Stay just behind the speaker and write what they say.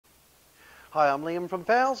Hi, I'm Liam from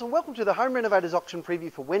Fowles and welcome to the Home Renovators auction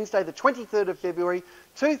preview for Wednesday the 23rd of February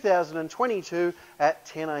 2022 at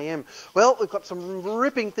 10 a.m. Well, we've got some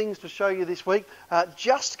ripping things to show you this week.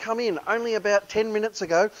 Just come in only about 10 minutes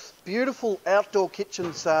ago. Beautiful outdoor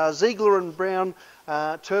kitchens, Ziegler and Brown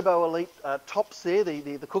Turbo Elite tops there,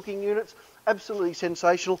 the cooking units. Absolutely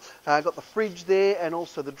sensational. Got the fridge there and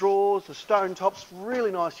also the drawers, the stone tops,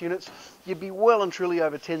 really nice units. You'd be well and truly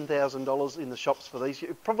over $10,000 in the shops for these.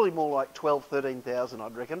 Probably more like $12,000, $13,000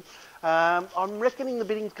 I'd reckon. I'm reckoning the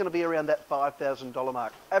bidding's going to be around that $5,000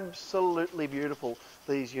 mark. Absolutely beautiful,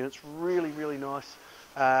 these units. Really, really nice.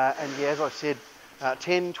 And yeah, as I said,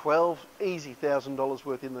 10, 12, easy $1,000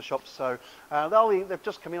 worth in the shops. So they've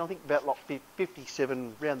just come in, I think about lot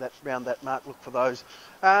 57, round that mark. Look for those.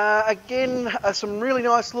 Again, some really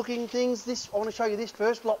nice looking things. I want to show you this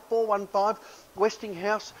first, lot 415,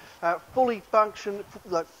 Westinghouse, full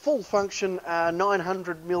function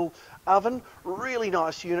 900mm oven. Really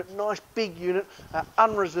nice unit, nice big unit,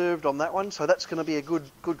 unreserved on that one. So that's going to be a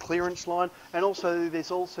good clearance line. And also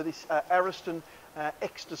there's also this Ariston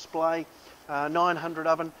X Display 900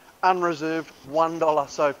 oven, unreserved, $1.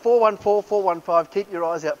 So 414, 415, keep your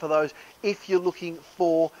eyes out for those if you're looking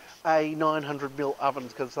for a 900mm oven,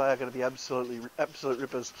 because they are going to be absolute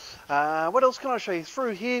rippers. What else can I show you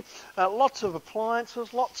through here? Lots of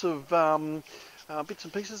appliances, lots of bits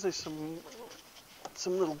and pieces. There's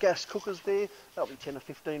some little gas cookers there. That'll be 10 or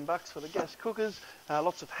 15 bucks for the gas cookers.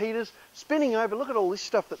 Lots of heaters. Spinning over, look at all this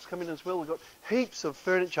stuff that's come in as well. We've got heaps of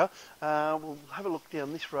furniture. We'll have a look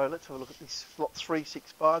down this row. Let's have a look at this lot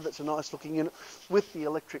 365. That's a nice looking unit with the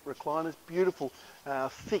electric recliners. Beautiful,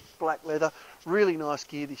 thick black leather. Really nice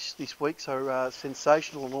gear this week. So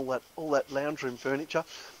sensational and all that lounge room furniture.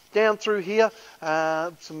 Down through here,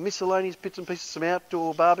 some miscellaneous bits and pieces, some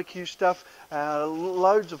outdoor barbecue stuff,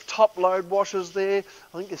 loads of top load washers there.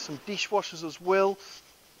 I think there's some dishwashers as well.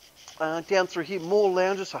 Down through here, more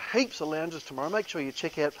lounges, so heaps of lounges tomorrow. Make sure you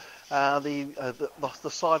check out the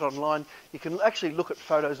site online. You can actually look at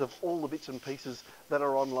photos of all the bits and pieces that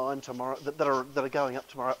are online tomorrow, that are going up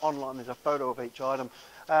tomorrow online. There's a photo of each item.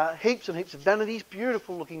 Heaps and heaps of vanities,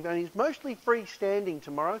 beautiful looking vanities, mostly freestanding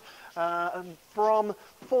tomorrow, from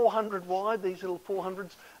 400 wide, these little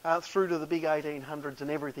 400s, through to the big 1800s and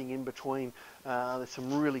everything in between. There's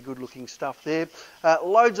some really good looking stuff there.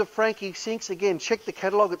 Loads of Frankie sinks. Again, check the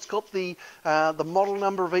catalogue. It's got the model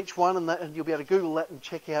number of each one, and you'll be able to Google that and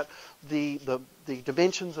check out the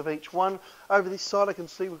dimensions of each one. Over this side I can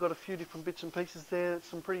see we've got a few different bits and pieces there.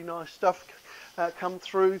 Some pretty nice stuff come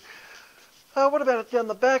through. What about it down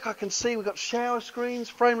the back? I can see we've got shower screens,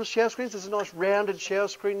 frameless shower screens. There's a nice rounded shower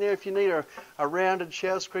screen there. If you need a rounded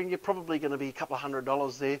shower screen, you're probably going to be a couple of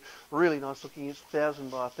 $100 there. Really nice looking. It's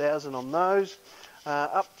 1,000 by 1,000 on those.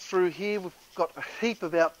 Up through here, we've got a heap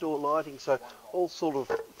of outdoor lighting, so all sort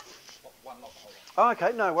of... Oh,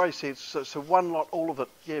 okay, no worries. So one lot, all of it.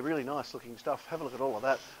 Yeah, really nice looking stuff. Have a look at all of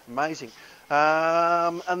that. Amazing.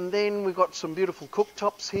 And then we've got some beautiful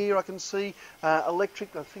cooktops here, I can see.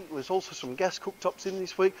 Electric, I think there's also some gas cooktops in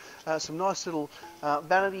this week. Some nice little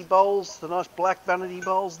vanity bowls, the nice black vanity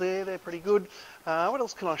bowls there. They're pretty good. What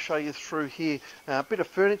else can I show you through here? A bit of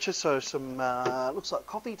furniture, so some, looks like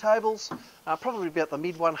coffee tables. Probably about the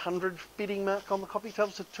mid 100 bidding mark on the coffee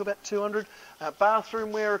tables to about 200.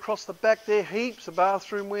 Bathroom ware across the back there, heaps of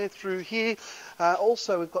bathroom ware through here.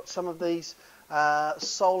 Also we've got some of these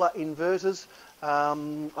solar inverters.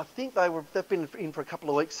 I think they've been in for a couple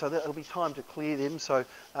of weeks, so there'll be time to clear them, so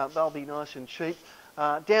they'll be nice and cheap.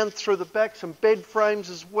 Down through the back, some bed frames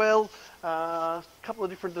as well. A couple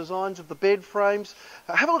of different designs of the bed frames.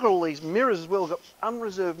 Have a look at all these mirrors as well. We've got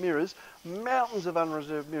unreserved mirrors, mountains of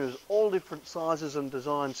unreserved mirrors, all different sizes and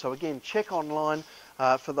designs. So again, check online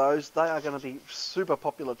for those. They are going to be super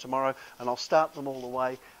popular tomorrow, and I'll start them all the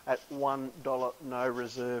way at $1 no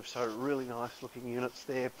reserve. So really nice looking units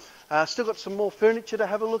there. Still got some more furniture to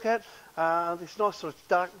have a look at. This nice sort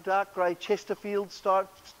of dark grey Chesterfield style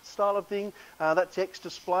of thing. That's X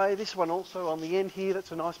Display. This one also on the end here,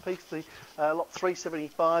 that's a nice piece, the lot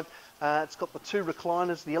 375. It's got the two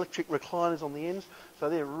recliners, the electric recliners on the ends, so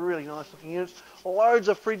they're really nice looking units. Loads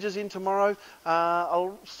of fridges in tomorrow,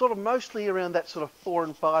 sort of mostly around that sort of 400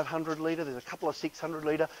 and 500 litre. There's a couple of 600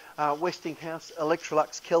 litre Westinghouse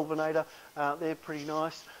Electrolux Kelvinator. They're pretty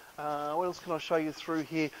nice. What else can I show you through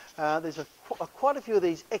here? There's quite a few of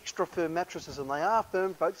these extra firm mattresses, and they are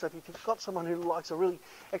firm, folks. So if you've got someone who likes a really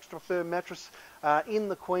extra firm mattress in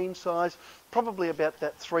the queen size, probably about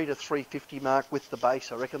that $300 to $350 mark with the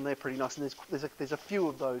base, I reckon. They're pretty nice, and there's a few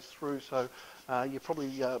of those through, so you'll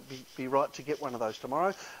probably be right to get one of those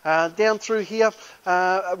tomorrow. Down through here,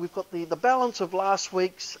 we've got the balance of last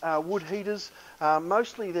week's wood heaters.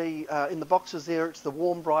 Mostly in the boxes there, it's the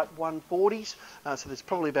Warm Bright 140s. So there's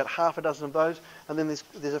probably about half a dozen of those, and then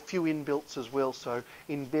there's a few inbuilts as well. So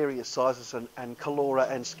in various sizes, and Calora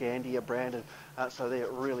and Scandia branded. So they're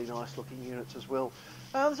really nice looking units as well.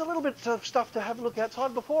 There's a little bit of stuff to have a look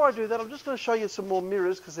outside. Before I do that, I'm just going to show you some more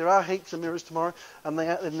mirrors, because there are heaps of mirrors tomorrow, and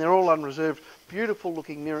they're all unreserved. Beautiful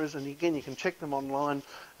looking mirrors, and again, you can check them online,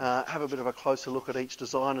 have a bit of a closer look at each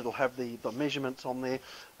design. It'll have the measurements on there.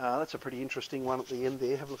 That's a pretty interesting one at the end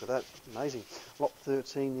there. Have a look at that. Amazing. Lot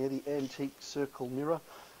 13 there, the antique circle mirror.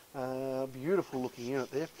 Beautiful looking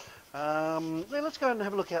unit there. Then let's go and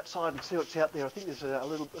have a look outside and see what's out there. I think there's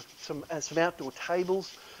some outdoor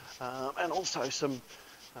tables, and also some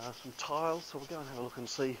tiles. So we'll go and have a look and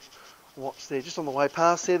see what's there. Just on the way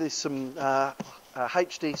past there's some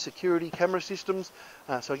HD security camera systems.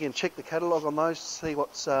 So again, check the catalogue on those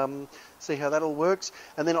to see how that all works.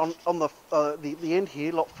 And then on the end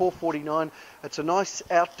here, lot 449, it's a nice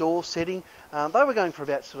outdoor setting. They were going for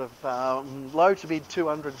about sort of low to mid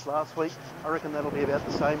 200s last week. I reckon that'll be about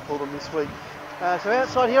the same for them this week. So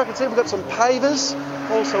outside here I can see we've got some pavers.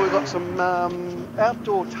 Also we've got some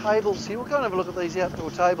outdoor tables here. We'll go and have a look at these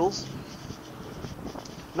outdoor tables.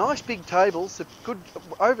 Nice big tables, they're good,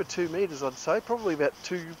 over 2 metres I'd say, probably about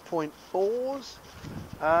 2.4s.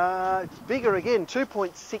 Bigger again,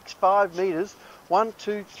 2.65 metres, 1,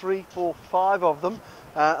 2, 3, 4, 5 of them.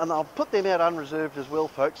 And I'll put them out unreserved as well,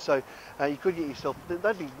 folks, so you could get yourself,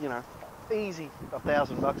 they'd be, easy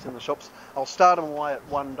 $1,000 in the shops. I'll start them away at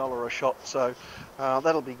 $1 a shot, so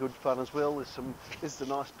that'll be good fun as well. This is a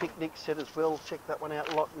nice picnic set as well. Check that one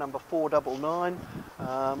out, lot number 499.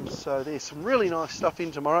 So there's some really nice stuff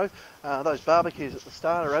in tomorrow. Those barbecues at the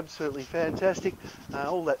start are absolutely fantastic.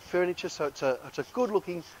 All that furniture, so it's a good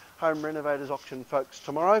looking Home Renovators auction, folks,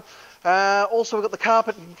 tomorrow. Also, we've got the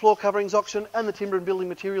carpet and floor coverings auction and the timber and building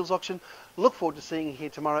materials auction. Look forward to seeing you here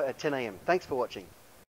tomorrow at 10 a.m. Thanks for watching.